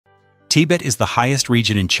Tibet is the highest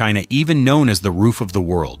region in China, even known as the roof of the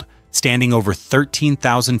world, standing over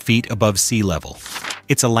 13,000 feet above sea level.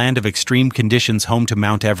 It's a land of extreme conditions, home to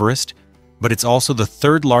Mount Everest, but it's also the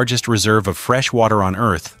third largest reserve of fresh water on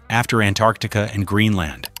Earth after Antarctica and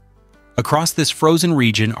Greenland. Across this frozen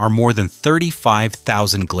region are more than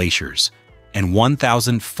 35,000 glaciers and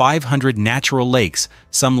 1,500 natural lakes.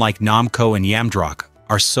 Some, like Namco and Yamdrok,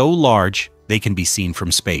 are so large they can be seen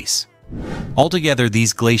from space. Altogether,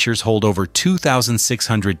 these glaciers hold over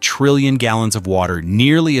 2,600 trillion gallons of water,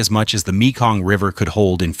 nearly as much as the Mekong River could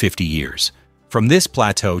hold in 50 years. From this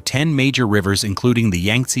plateau, 10 major rivers, including the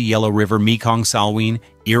Yangtze, Yellow River, Mekong, Salween,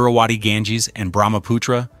 Irrawaddy, Ganges, and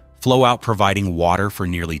Brahmaputra, flow out, providing water for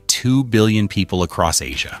nearly 2 billion people across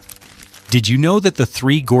Asia. Did you know that the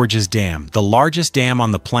Three Gorges Dam, the largest dam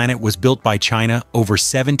on the planet, was built by China over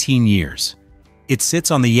 17 years? It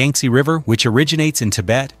sits on the Yangtze River, which originates in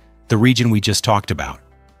Tibet, the region we just talked about.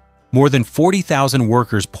 More than 40,000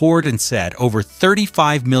 workers poured and set over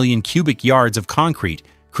 35 million cubic yards of concrete,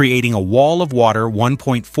 creating a wall of water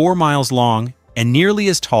 1.4 miles long and nearly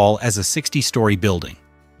as tall as a 60-story building.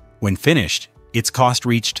 When finished, its cost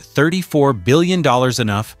reached $34 billion,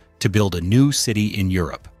 enough to build a new city in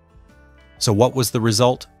Europe. So what was the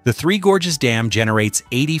result? The Three Gorges Dam generates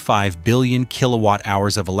 85 billion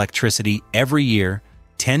kilowatt-hours of electricity every year,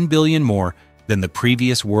 10 billion more than the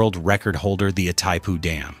previous world record holder, the Itaipu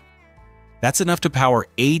Dam. That's enough to power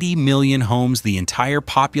 80 million homes, the entire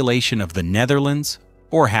population of the Netherlands,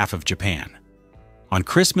 or half of Japan. On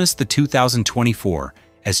Christmas, the 2024,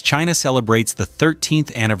 as China celebrates the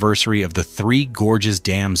 13th anniversary of the Three Gorges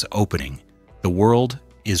Dam's opening, the world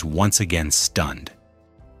is once again stunned.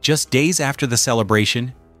 Just days after the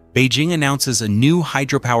celebration, Beijing announces a new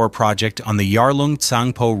hydropower project on the Yarlung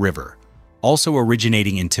Tsangpo River, also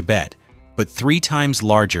originating in Tibet, but 3 times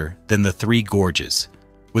larger than the Three Gorges,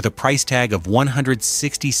 with a price tag of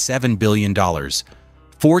 $167 billion,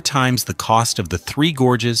 4 times the cost of the Three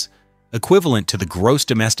Gorges, equivalent to the gross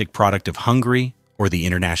domestic product of Hungary or the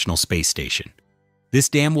International Space Station. This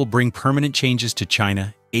dam will bring permanent changes to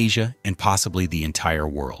China, Asia, and possibly the entire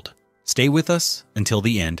world. Stay with us until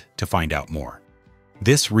the end to find out more.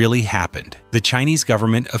 This really happened. The Chinese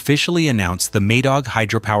government officially announced the Medog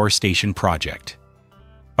Hydropower Station Project.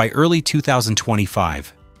 By early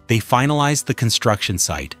 2025, they finalized the construction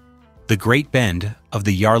site, the Great Bend of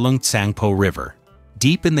the Yarlung Tsangpo River,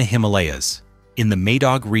 deep in the Himalayas, in the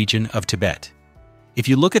Medog region of Tibet. If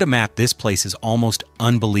you look at a map, this place is almost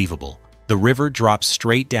unbelievable. The river drops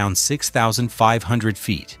straight down 6,500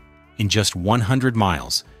 feet in just 100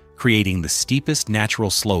 miles, creating the steepest natural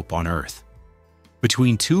slope on Earth.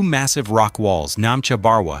 Between 2 massive rock walls, Namcha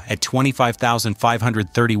Barwa at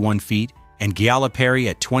 25,531 feet and Gyalapari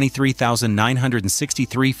at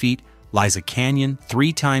 23,963 feet, lies a canyon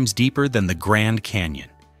 3 times deeper than the Grand Canyon.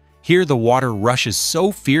 Here, the water rushes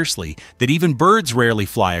so fiercely that even birds rarely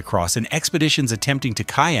fly across, and expeditions attempting to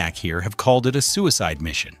kayak here have called it a suicide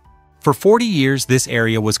mission. For 40 years, this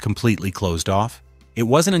area was completely closed off. It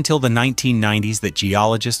wasn't until the 1990s that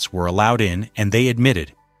geologists were allowed in, and they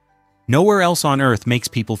admitted, nowhere else on Earth makes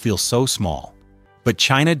people feel so small. But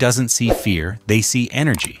China doesn't see fear, they see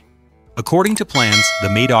energy. According to plans, the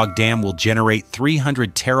Medog Dam will generate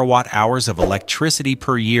 300 terawatt-hours of electricity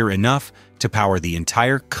per year, enough to power the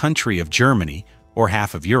entire country of Germany or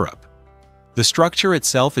half of Europe. The structure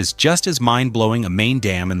itself is just as mind-blowing: a main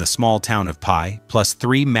dam in the small town of Pai, plus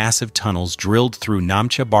 3 massive tunnels drilled through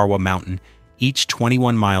Namcha Barwa Mountain, each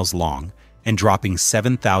 21 miles long and dropping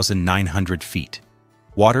 7,900 feet.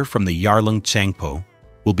 Water from the Yarlung Tsangpo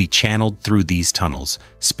will be channeled through these tunnels,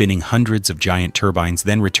 spinning hundreds of giant turbines,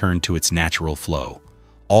 then return to its natural flow.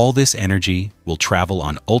 All this energy will travel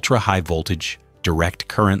on ultra-high voltage, direct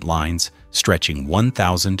current lines stretching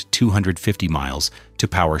 1,250 miles to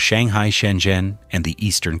power Shanghai, Shenzhen, and the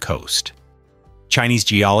eastern coast. Chinese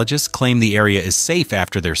geologists claim the area is safe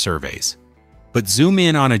after their surveys. But zoom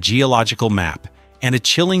in on a geological map, and a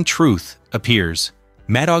chilling truth appears.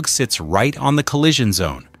 Medog sits right on the collision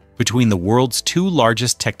zone between the world's 2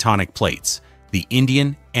 largest tectonic plates, the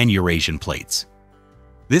Indian and Eurasian plates.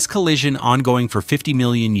 This collision, ongoing for 50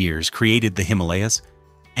 million years, created the Himalayas,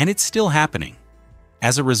 and it's still happening.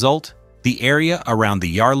 As a result, the area around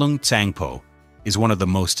the Yarlung Tsangpo is one of the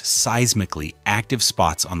most seismically active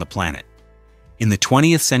spots on the planet. In the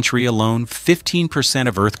 20th century alone, 15%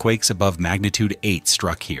 of earthquakes above magnitude 8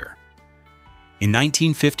 struck here. In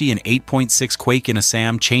 1950, an 8.6 quake in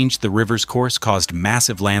Assam changed the river's course, caused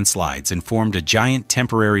massive landslides, and formed a giant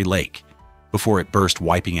temporary lake before it burst,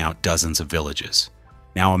 wiping out dozens of villages.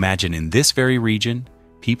 Now imagine, in this very region,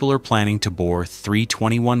 people are planning to bore 3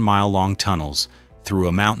 21-mile-long tunnels through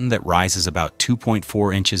a mountain that rises about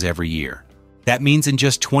 2.4 inches every year. That means in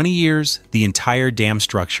just 20 years, the entire dam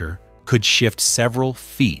structure could shift several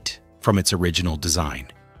feet from its original design.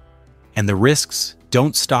 And the risks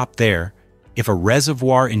don't stop there. If a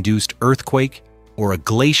reservoir-induced earthquake or a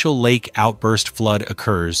glacial lake outburst flood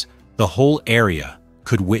occurs, the whole area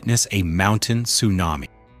could witness a mountain tsunami.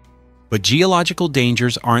 But geological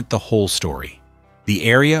dangers aren't the whole story. The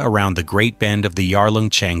area around the Great Bend of the Yarlung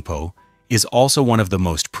Changpo is also one of the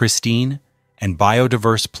most pristine and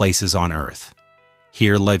biodiverse places on Earth.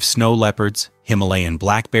 Here live snow leopards, Himalayan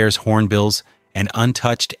black bears, hornbills, and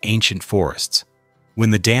untouched ancient forests.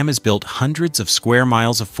 When the dam is built, hundreds of square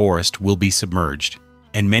miles of forest will be submerged,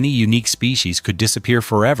 and many unique species could disappear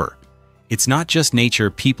forever. It's not just nature,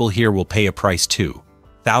 people here will pay a price too.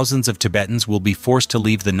 Thousands of Tibetans will be forced to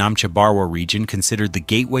leave the Namche Barwa region, considered the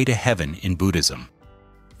gateway to heaven in Buddhism.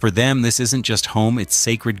 For them, this isn't just home, it's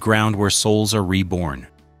sacred ground where souls are reborn.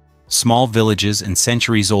 Small villages and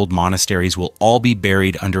centuries-old monasteries will all be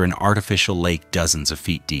buried under an artificial lake dozens of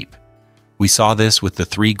feet deep. We saw this with the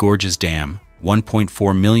Three Gorges Dam.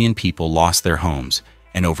 1.4 million people lost their homes,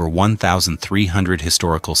 and over 1,300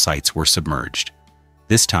 historical sites were submerged.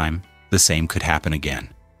 This time, the same could happen again.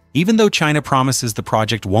 Even though China promises the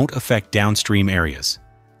project won't affect downstream areas,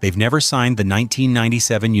 they've never signed the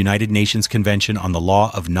 1997 United Nations Convention on the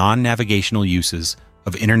Law of Non-Navigational Uses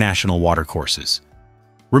of International Watercourses.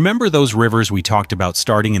 Remember those rivers we talked about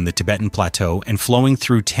starting in the Tibetan Plateau and flowing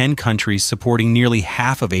through 10 countries, supporting nearly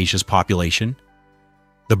half of Asia's population?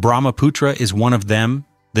 The Brahmaputra is one of them,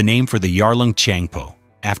 the name for the Yarlung Changpo,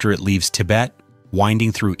 after it leaves Tibet,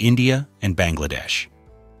 winding through India and Bangladesh.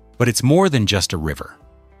 But it's more than just a river.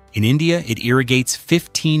 In India, it irrigates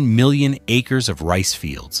 15 million acres of rice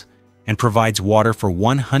fields and provides water for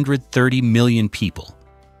 130 million people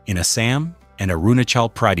in Assam and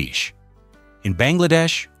Arunachal Pradesh. In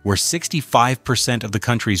Bangladesh, where 65% of the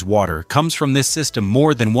country's water comes from this system,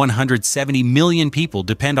 more than 170 million people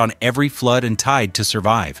depend on every flood and tide to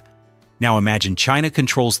survive. Now imagine China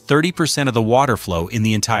controls 30% of the water flow in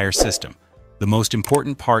the entire system, the most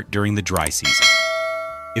important part during the dry season.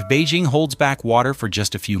 If Beijing holds back water for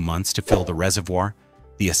just a few months to fill the reservoir,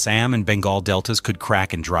 the Assam and Bengal deltas could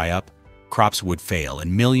crack and dry up, crops would fail,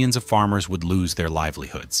 and millions of farmers would lose their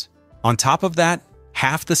livelihoods. On top of that,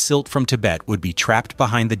 half the silt from Tibet would be trapped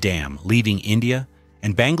behind the dam, leaving India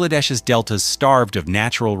and Bangladesh's deltas starved of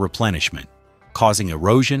natural replenishment, causing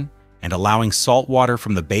erosion and allowing salt water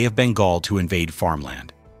from the Bay of Bengal to invade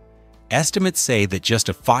farmland. Estimates say that just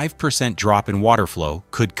a 5% drop in water flow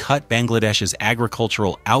could cut Bangladesh's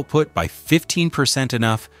agricultural output by 15%,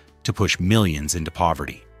 enough to push millions into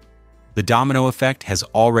poverty. The domino effect has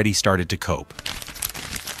already started to cope.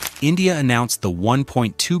 India announced the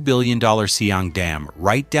 $1.2 billion Siang Dam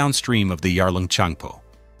right downstream of the Yarlung Changpo.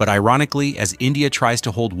 But ironically, as India tries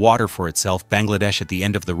to hold water for itself, Bangladesh at the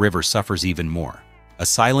end of the river suffers even more. A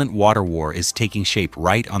silent water war is taking shape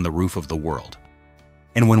right on the roof of the world.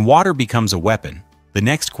 And when water becomes a weapon, the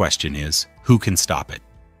next question is, who can stop it?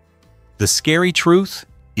 The scary truth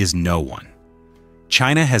is no one.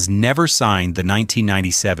 China has never signed the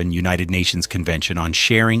 1997 United Nations Convention on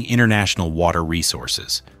Sharing International Water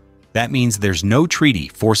Resources. That means there's no treaty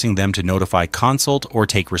forcing them to notify, consult, or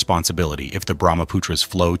take responsibility if the Brahmaputra's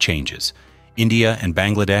flow changes. India and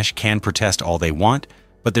Bangladesh can protest all they want,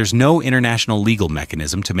 but there's no international legal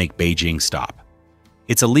mechanism to make Beijing stop.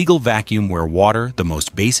 It's a legal vacuum where water, the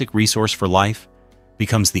most basic resource for life,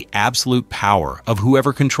 becomes the absolute power of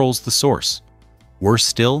whoever controls the source. Worse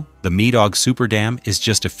still, the Medog Superdam is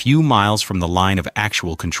just a few miles from the line of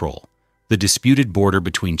actual control, the disputed border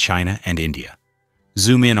between China and India.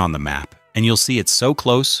 Zoom in on the map, and you'll see it's so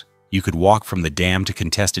close, you could walk from the dam to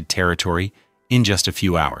contested territory in just a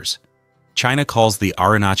few hours. China calls the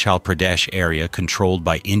Arunachal Pradesh area controlled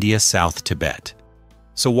by India South Tibet.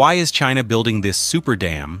 So why is China building this super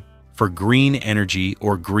dam for green energy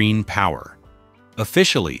or green power?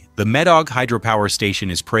 Officially, the Medog Hydropower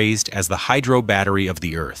Station is praised as the hydro battery of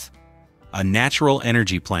the Earth, a natural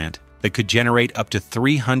energy plant that could generate up to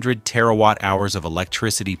 300 terawatt-hours of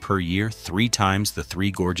electricity per year, 3 times the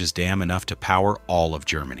Three Gorges Dam, enough to power all of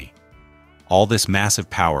Germany. All this massive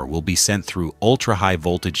power will be sent through ultra-high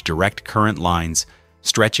voltage direct current lines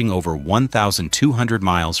stretching over 1,200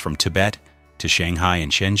 miles from Tibet to Shanghai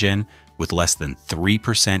and Shenzhen with less than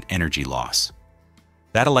 3% energy loss.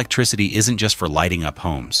 That electricity isn't just for lighting up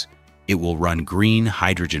homes. It will run green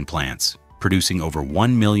hydrogen plants, producing over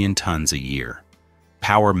 1 million tons a year,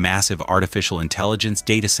 power massive artificial intelligence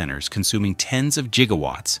data centers consuming tens of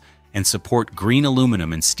gigawatts, and support green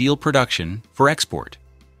aluminum and steel production for export.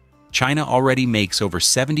 China already makes over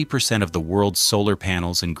 70% of the world's solar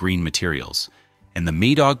panels and green materials, and the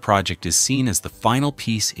Medog project is seen as the final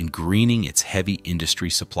piece in greening its heavy industry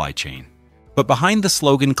supply chain. But behind the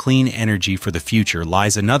slogan "Clean Energy for the Future"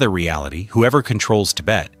 lies another reality. Whoever controls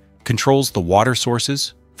Tibet controls the water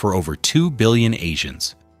sources for over 2 billion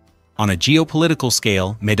Asians. On a geopolitical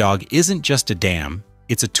scale, Medog isn't just a dam,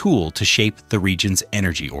 it's a tool to shape the region's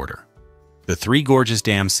energy order. The three Gorges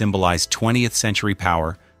dams symbolize 20th century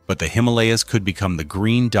power, but the Himalayas could become the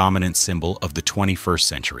green dominant symbol of the 21st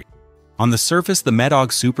century. On the surface, the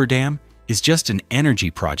Medog Super Dam is just an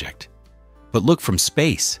energy project. But look from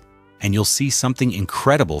space, and you'll see something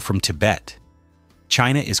incredible from Tibet.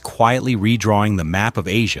 China is quietly redrawing the map of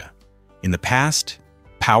Asia. In the past,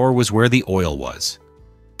 power was where the oil was.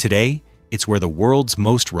 Today, it's where the world's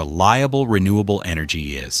most reliable renewable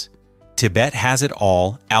energy is. Tibet has it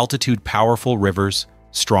all: altitude-powerful rivers,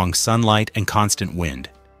 strong sunlight, and constant wind.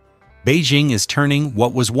 Beijing is turning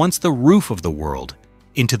what was once the roof of the world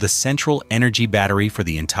into the central energy battery for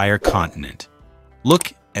the entire continent.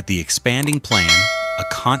 Look at the expanding plan, a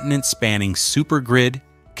continent-spanning supergrid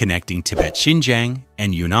connecting Tibet, Xinjiang,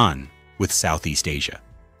 and Yunnan with Southeast Asia,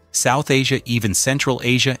 South Asia, even Central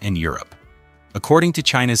Asia and Europe. According to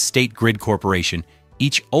China's State Grid Corporation,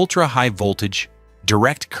 each ultra-high voltage,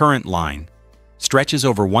 direct current line stretches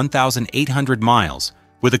over 1,800 miles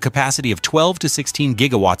with a capacity of 12 to 16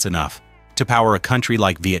 gigawatts, enough to power a country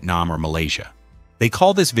like Vietnam or Malaysia. They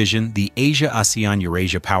call this vision the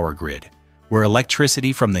Asia-ASEAN-Eurasia Power Grid, where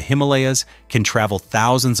electricity from the Himalayas can travel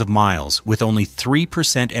thousands of miles with only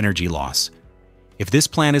 3% energy loss. If this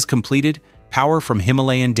plan is completed, power from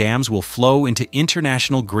Himalayan dams will flow into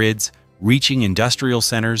international grids, reaching industrial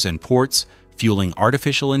centers and ports, fueling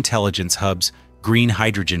artificial intelligence hubs, green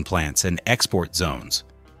hydrogen plants, and export zones.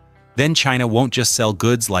 Then China won't just sell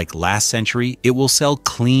goods like last century, it will sell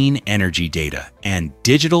clean energy data and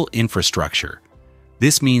digital infrastructure.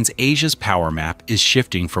 This means Asia's power map is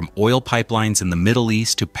shifting from oil pipelines in the Middle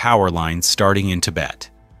East to power lines starting in Tibet.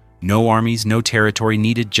 No armies, no territory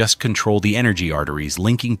needed, just control the energy arteries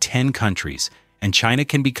linking 10 countries, and China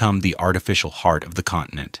can become the artificial heart of the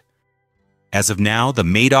continent. As of now, the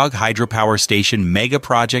Medog Hydropower Station mega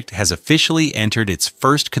project has officially entered its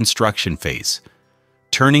first construction phase,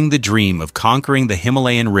 turning the dream of conquering the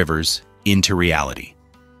Himalayan rivers into reality.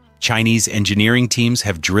 Chinese engineering teams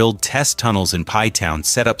have drilled test tunnels in Paitown,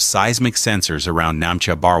 set up seismic sensors around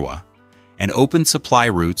Namcha Barwa, and opened supply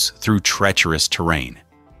routes through treacherous terrain.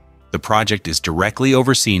 The project is directly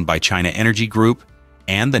overseen by China Energy Group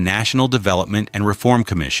and the National Development and Reform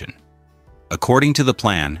Commission. According to the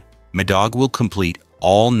plan, Medog will complete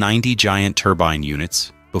all 90 giant turbine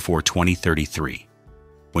units before 2033.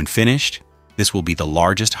 When finished, this will be the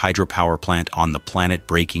largest hydropower plant on the planet,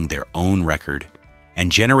 breaking their own record and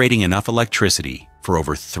generating enough electricity for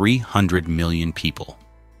over 300 million people,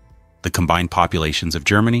 the combined populations of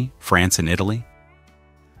Germany, France, and Italy.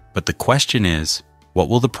 But the question is, what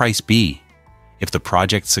will the price be? If the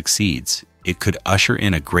project succeeds, it could usher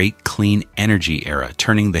in a great clean energy era,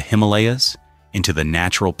 turning the Himalayas into the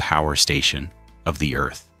natural power station of the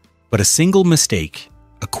Earth. But a single mistake,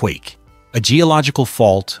 a quake, a geological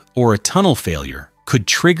fault, or a tunnel failure could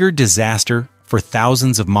trigger disaster for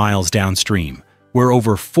thousands of miles downstream, where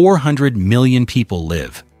over 400 million people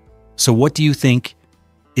live. So what do you think?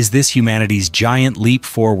 Is this humanity's giant leap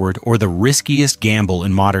forward or the riskiest gamble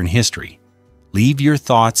in modern history? Leave your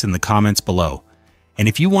thoughts in the comments below. And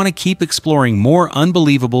if you want to keep exploring more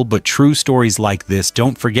unbelievable but true stories like this,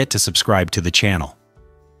 don't forget to subscribe to the channel.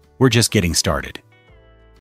 We're just getting started.